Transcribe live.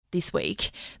This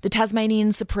week, the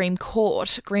Tasmanian Supreme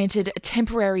Court granted a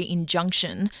temporary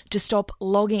injunction to stop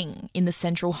logging in the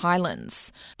Central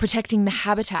Highlands, protecting the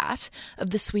habitat of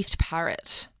the swift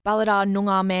parrot. Balladar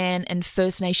Noongar man and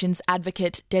First Nations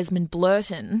advocate Desmond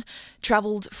Blurton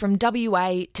travelled from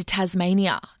WA to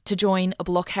Tasmania to join a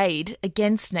blockade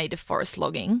against native forest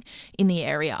logging in the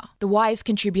area. The Wise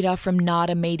contributor from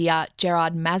Nada Media,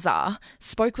 Gerard Mazza,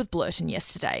 spoke with Blurton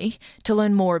yesterday to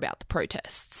learn more about the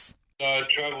protests. I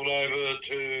travelled over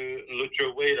to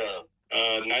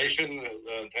Lutruwita Nation,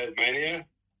 Tasmania,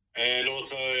 and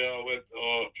also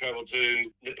I travelled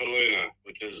to Nipaluna,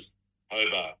 which is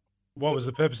Hobart. What was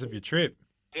the purpose of your trip?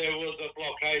 There was a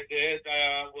blockade there.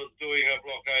 They was doing a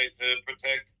blockade to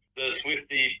protect the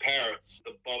Swifty parrots,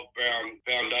 the Bob Brown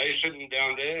Foundation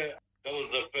down there. That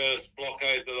was the first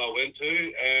blockade that I went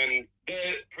to, and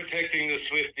they're protecting the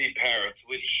Swifty parrots,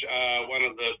 which are one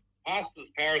of the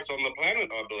fastest parrots on the planet,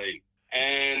 I believe.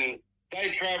 And they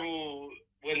travel,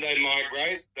 when they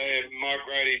migrate, they're a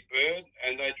migrating bird,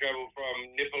 and they travel from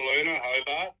Nipaluna,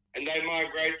 Hobart, and they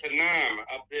migrate to Naarm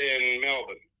up there in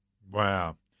Melbourne.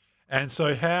 Wow. And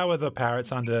so how are the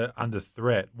parrots under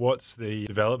threat? What's the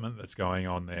development that's going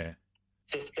on there?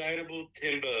 Sustainable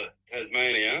Timber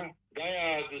Tasmania,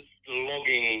 they are just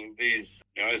logging these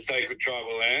sacred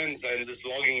tribal lands and just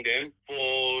logging them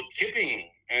for chipping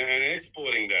and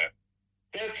exporting that.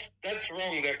 That's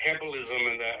wrong, that capitalism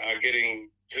and that are getting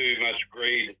too much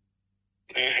greed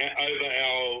over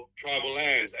our tribal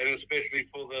lands, and especially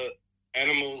for the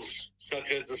animals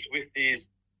such as the Swifties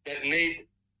that need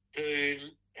to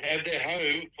have their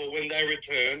home for when they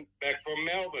return back from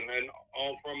Melbourne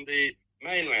or from the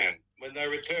mainland, when they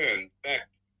return back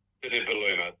to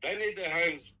Nipaluna. They need their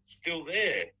homes still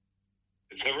there.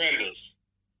 It's horrendous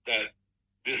that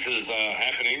this is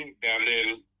happening down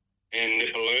there in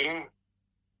Nipaluna,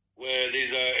 where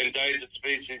these are endangered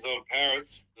species of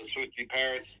parrots, the Swifty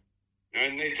parrots,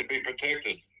 need to be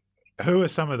protected. Who are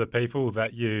some of the people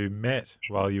that you met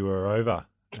while you were over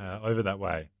that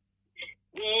way?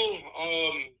 Well,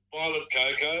 Violet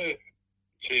Coco,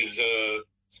 she's a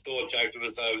storage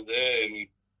activist over there,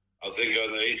 I think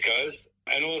on the East Coast.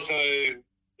 And also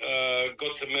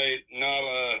got to meet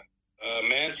Nala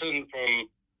Manson from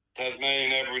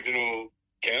Tasmanian Aboriginal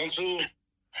Council.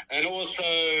 And also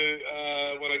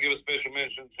want to give a special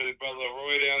mention to Brother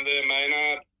Roy down there,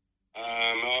 Maynard.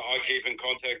 I keep in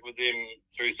contact with him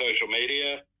through social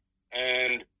media.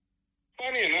 And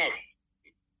funny enough,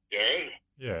 Jared,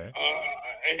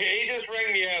 he just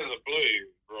rang me out of the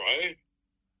blue, right?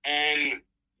 And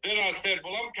then I said,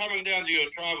 well, I'm coming down to your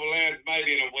tribal lands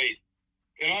maybe in a week.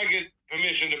 Can I get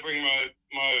permission to bring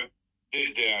my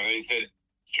digs down? And he said,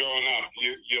 sure enough,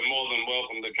 you're more than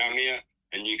welcome to come here,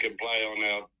 and you can play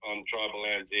on tribal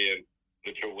lands here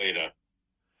in Lutruwita.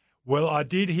 Well, I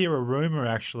did hear a rumour,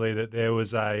 actually, that there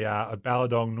was a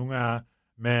Balladong Noongar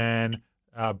man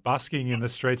busking in the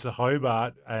streets of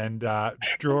Hobart and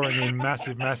drawing in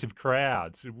massive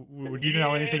crowds. Would you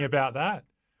know anything about that?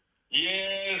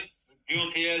 Yes,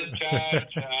 guilty as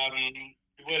charged.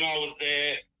 When I was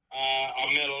there,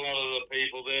 I met a lot of the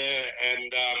people there,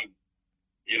 and,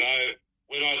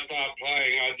 when I start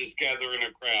playing, I just gather in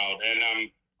a crowd, and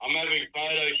I'm having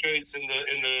photo shoots in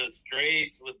the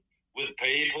streets with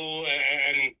people,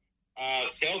 and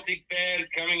Celtic fans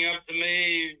coming up to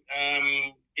me,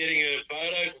 getting a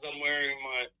photo because I'm wearing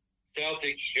my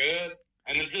Celtic shirt,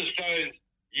 and it just shows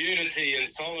unity and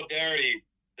solidarity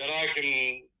that I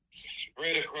can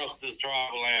spread across this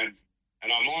tribal lands,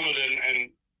 and I'm honoured and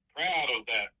proud of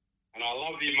that. And I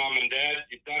love you, Mum and Dad.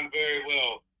 You've done very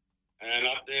well. And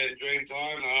up there in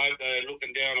Dreamtime, I hope they're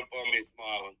looking down upon me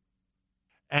smiling.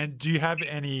 And do you have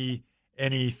any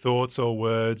thoughts or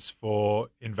words for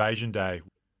Invasion Day?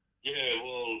 Yeah,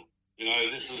 well,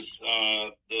 this is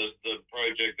the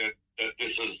project that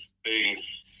this is being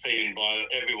seen by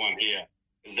everyone here,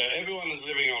 is that everyone is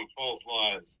living on false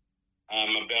lies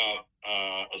about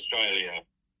Australia.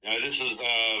 This is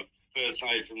First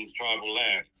Nations tribal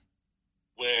lands,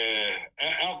 where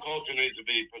our culture needs to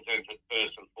be presented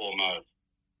first and foremost.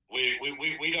 We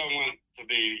don't want to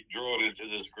be drawn into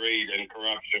this greed and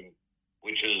corruption,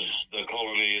 which is the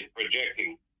colony is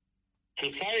projecting. To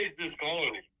save this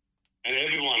colony and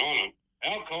everyone on it,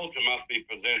 our culture must be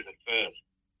presented first.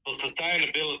 For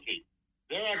sustainability,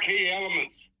 there are key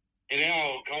elements in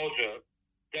our culture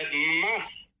that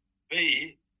must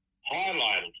be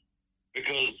highlighted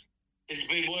because it's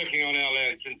been working on our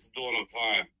land since the dawn of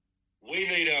time. We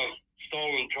need our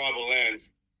stolen tribal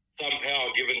lands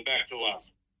somehow given back to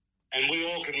us, and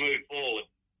we all can move forward.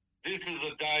 This is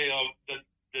the day of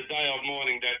the day of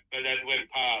mourning that went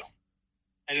past,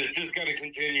 and it's just going to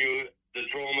continue the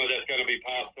trauma that's going to be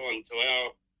passed on to our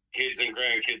kids and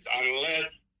grandkids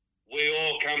unless we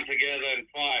all come together and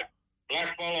fight.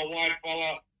 Black fella, white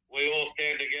fella, we all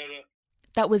stand together.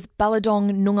 That was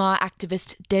Balladong Noongar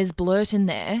activist Des Blurton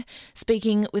there,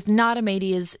 speaking with Nada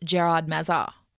Media's Gerard Mazza.